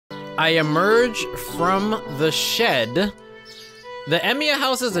I emerge from the shed. The Emiya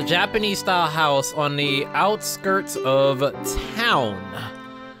house is a Japanese-style house on the outskirts of town.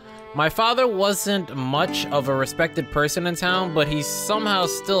 My father wasn't much of a respected person in town, but he somehow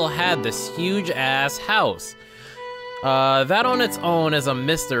still had this huge-ass house. That on its own is a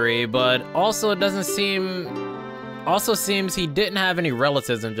mystery, but also seems he didn't have any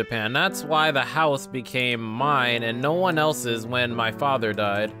relatives in Japan. That's why the house became mine and no one else's when my father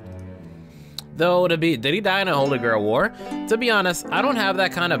died. Though, did he die in a Holy Grail War? To be honest, I don't have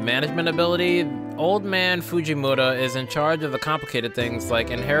that kind of management ability. Old man Fujimura is in charge of the complicated things like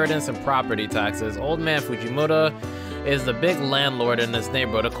inheritance and property taxes. Old man Fujimura is the big landlord in this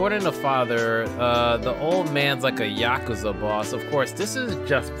neighborhood. According to father, the old man's like a Yakuza boss. Of course, this is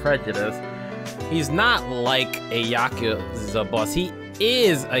just prejudice. He's not like a Yakuza boss. He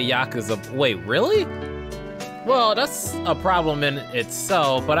is a Yakuza. Wait, really? Well, that's a problem in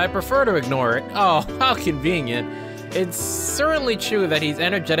itself, but I prefer to ignore it. Oh, how convenient. It's certainly true that he's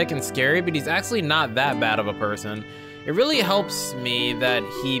energetic and scary, but he's actually not that bad of a person. It really helps me that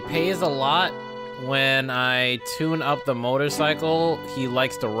he pays a lot when I tune up the motorcycle he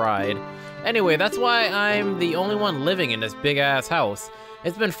likes to ride. Anyway, that's why I'm the only one living in this big-ass house.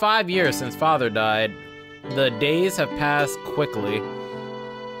 It's been 5 years since father died. The days have passed quickly.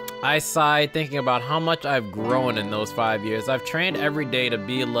 I sighed thinking about how much I've grown in those 5 years. I've trained every day to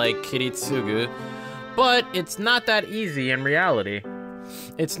be like Kiritsugu, but it's not that easy in reality.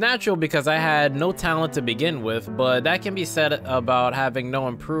 It's natural because I had no talent to begin with, but that can be said about having no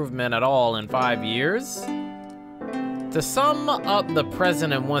improvement at all in 5 years. To sum up the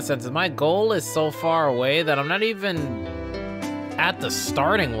present in one sentence, my goal is so far away that I'm not even at the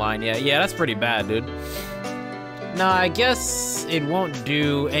starting line yet. Yeah, that's pretty bad, dude. Now, I guess it won't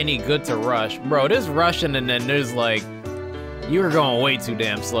do any good to rush. Bro, there's rushing and then there's like, you're going way too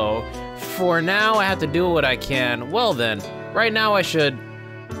damn slow. For now, I have to do what I can. Well then, right now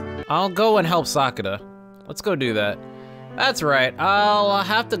I'll go and help Sakura. Let's go do that. That's right, I'll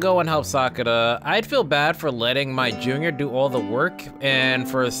have to go and help Sakura. I'd feel bad for letting my junior do all the work and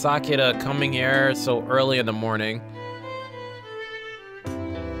for Sakura coming here so early in the morning.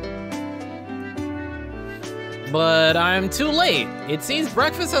 But I'm too late. It seems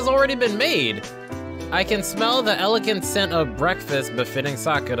breakfast has already been made. I can smell the elegant scent of breakfast befitting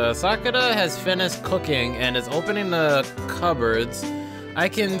Sakura. Sakura has finished cooking and is opening the cupboards. I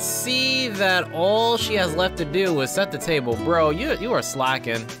can see that all she has left to do is set the table. Bro, you are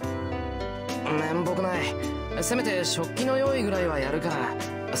slacking. 面目ない。せめて食器の用意ぐらいはやるか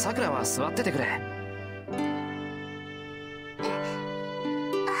ら、さくらは座っててくれ。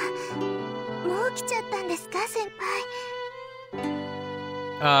もう来ちゃったんですか、先輩。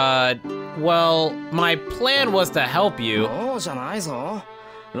Well, my plan was to help you. そうじゃないぞ。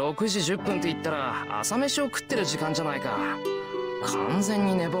6時10分って言ったら朝飯を食ってる時間じゃないか。完全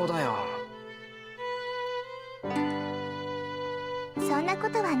に寝坊だよ。そんなこ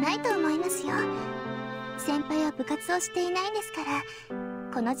とはないと思いますよ。先輩は部活をしていないんですから、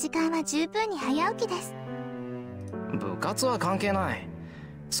この時間は十分に早起きです。部活は関係ない。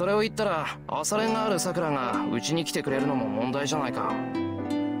それを言ったら朝練があるさくらがうちに来てくれるのも問題じゃないか。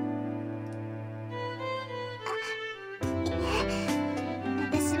いえ、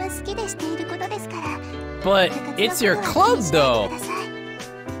私は好きでしていることですから。But it's your club though.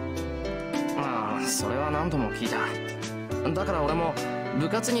 まあ、それは何度も聞いた。だから俺も部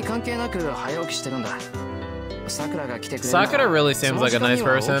活に関係なく早起きしてるんだ。さくらが来てくれるなら。Sakura really seems like a nice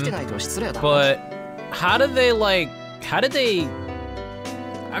person, but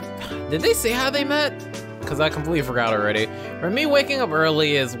did they say how they met? Because I completely forgot already. For me, waking up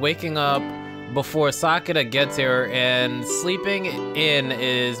early is waking up before Sakura gets here, and sleeping in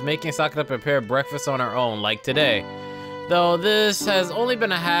is making Sakura prepare breakfast on her own, like today. Though this has only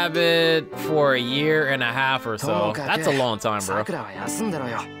been a habit for a year and a half or so. That's a long time, bro.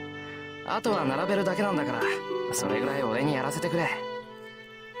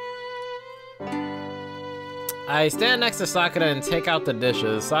 I stand next to Sakura and take out the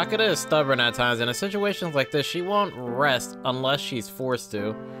dishes. Sakura is stubborn at times, and in situations like this, she won't rest unless she's forced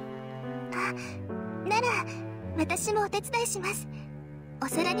to. なら、私もお手伝いします。お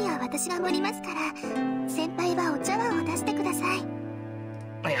皿には私が盛りますから、先輩はお茶碗を出してください。い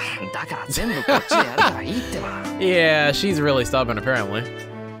や、だから全部こっちでやるからいいってば。Yeah, she's really stubborn apparently. い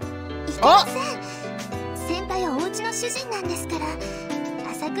けません。先輩はお家の主人なんですから、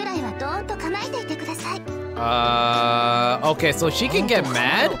朝くらいはドーンと構えていてください。Okay, so she can get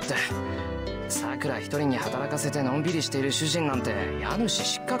mad? さくら一人に働かせてのんびりしている主人なんて家主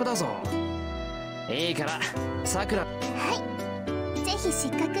失格だぞ。いいから、さくら。はい。じぜひ失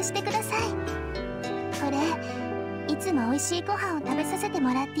格してください。これいつも美味しいご飯を食べさせて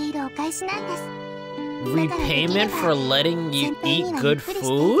もらっているお返しなんです。 Repayment for letting you 先輩 eat には good ゆっくりしていて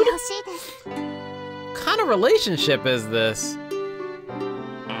food? ほしいです。 What kind of relationship is this?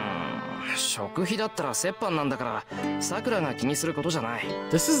 食費だったら折半なんだからさくらが気にすることじゃない。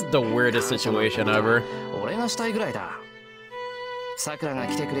 This is the weirdest situation ever. 俺がしたいぐらいだ。さくらが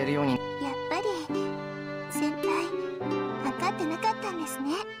来てくれるように。やっぱり先輩分かってなかったんですね。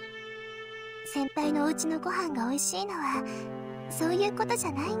先輩のお家のご飯が美味しいのはそういうことじ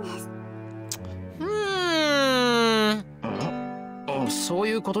ゃないんです。そう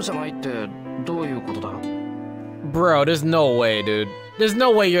いうことじゃないってどういうことだ？ Bro, there's no way, dude. There's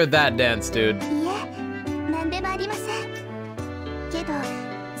no way you're that dense, dude. いえ、なんでもありません。けど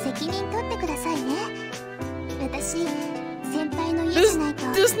責任取ってくださいね。私先輩の家じゃないと。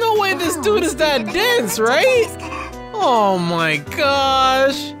 There's no way this dude is that dense, right? Oh my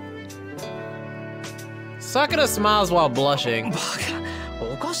gosh. Sakura smiles while blushing. バ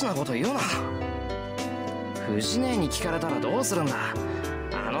カ、おかしなこと言うな。藤姉に聞かれたらどうするんだ。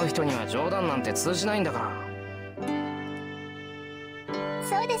あの人には冗談なんて通じないんだから。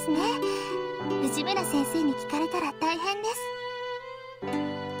そうですね。藤村先生に聞かれたら大変です。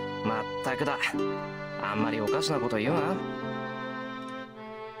まったくだ。あんまりおかしなこと言うな。は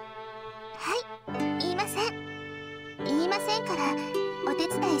い、言いません。言いませんからお手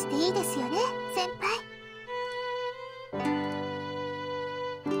伝いしていいですよね、先輩。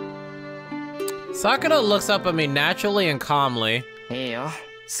 Sakura looks up at me naturally and calmly. いいよ、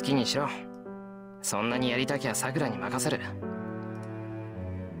好きにしろ。そんなにやりたきゃさくらに任せる。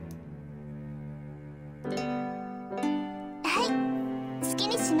はい、好き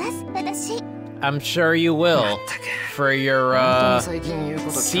にします、私。 I'm sure you will. For your,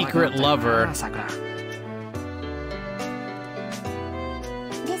 secret lover.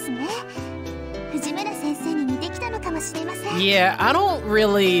 ですね。藤村先生に似てきたのかもしれません。 Yeah, I don't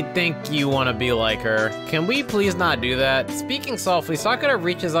really think you want to be like her. Can we please not do that? Speaking softly, Sakura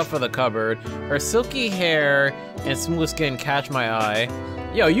reaches up for the cupboard. Her silky hair and smooth skin catch my eye.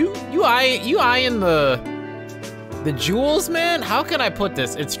 Yo, you eyeing the jewels, man? How can I put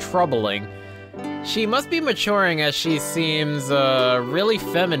this? It's troubling. She must be maturing as she seems really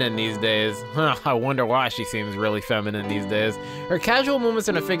feminine these days. I wonder why she seems really feminine these days. Her casual movements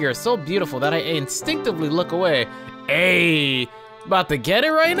in her figure are so beautiful that I instinctively look away. Hey, about to get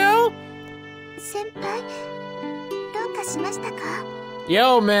it right now? 先輩、どうかしましたか?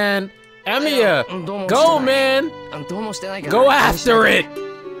 Yo, man, Emiya, go, man. どうもしてないから。 Go after it.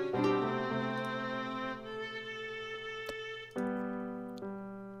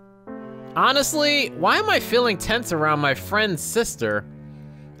 Honestly, why am I feeling tense around my friend's sister?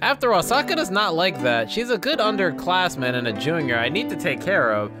 After all, Sakura's not like that. She's a good underclassman and a junior I need to take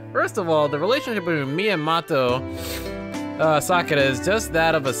care of. First of all, the relationship between me and Mato Sakura is just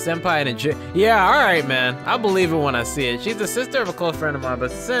that of a senpai and a junior. Yeah, alright, man. I'll believe it when I see it. She's the sister of a close friend of mine,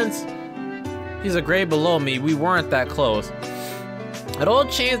 but since she's a grade below me, we weren't that close. It all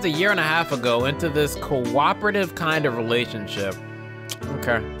changed a year and a half ago into this cooperative kind of relationship.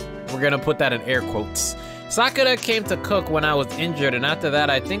 Okay. We're gonna put that in air quotes. Sakura came to cook when I was injured, and after that,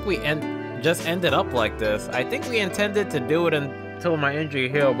 I think we just ended up like this. I think we intended to do it until my injury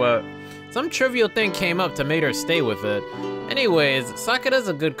healed, but some trivial thing came up to make her stay with it. Anyways, Sakura's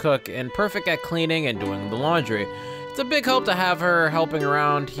a good cook and perfect at cleaning and doing the laundry. It's a big help to have her helping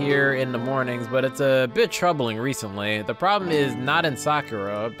around here in the mornings, but it's a bit troubling recently. The problem is not in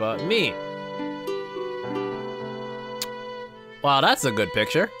Sakura, but me. Wow, that's a good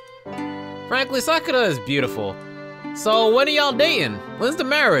picture. Frankly, Sakura is beautiful. So when are y'all dating? When's the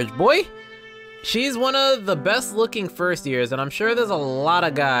marriage, boy? She's one of the best looking first years, and I'm sure there's a lot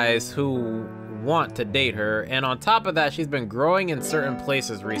of guys who want to date her. And on top of that, she's been growing in certain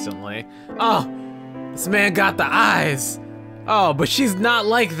places recently. Oh, this man got the eyes. Oh, but she's not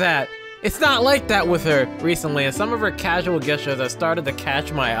like that. It's not like that with her recently, and some of her casual gestures have started to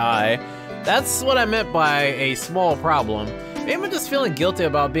catch my eye. That's what I meant by a small problem. Maybe I'm just feeling guilty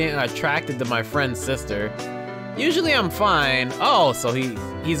about being attracted to my friend's sister. Usually I'm fine. Oh, so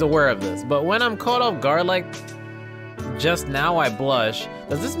he's aware of this. But when I'm caught off guard like just now, I blush.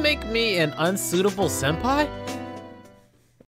 Does this make me an unsuitable senpai?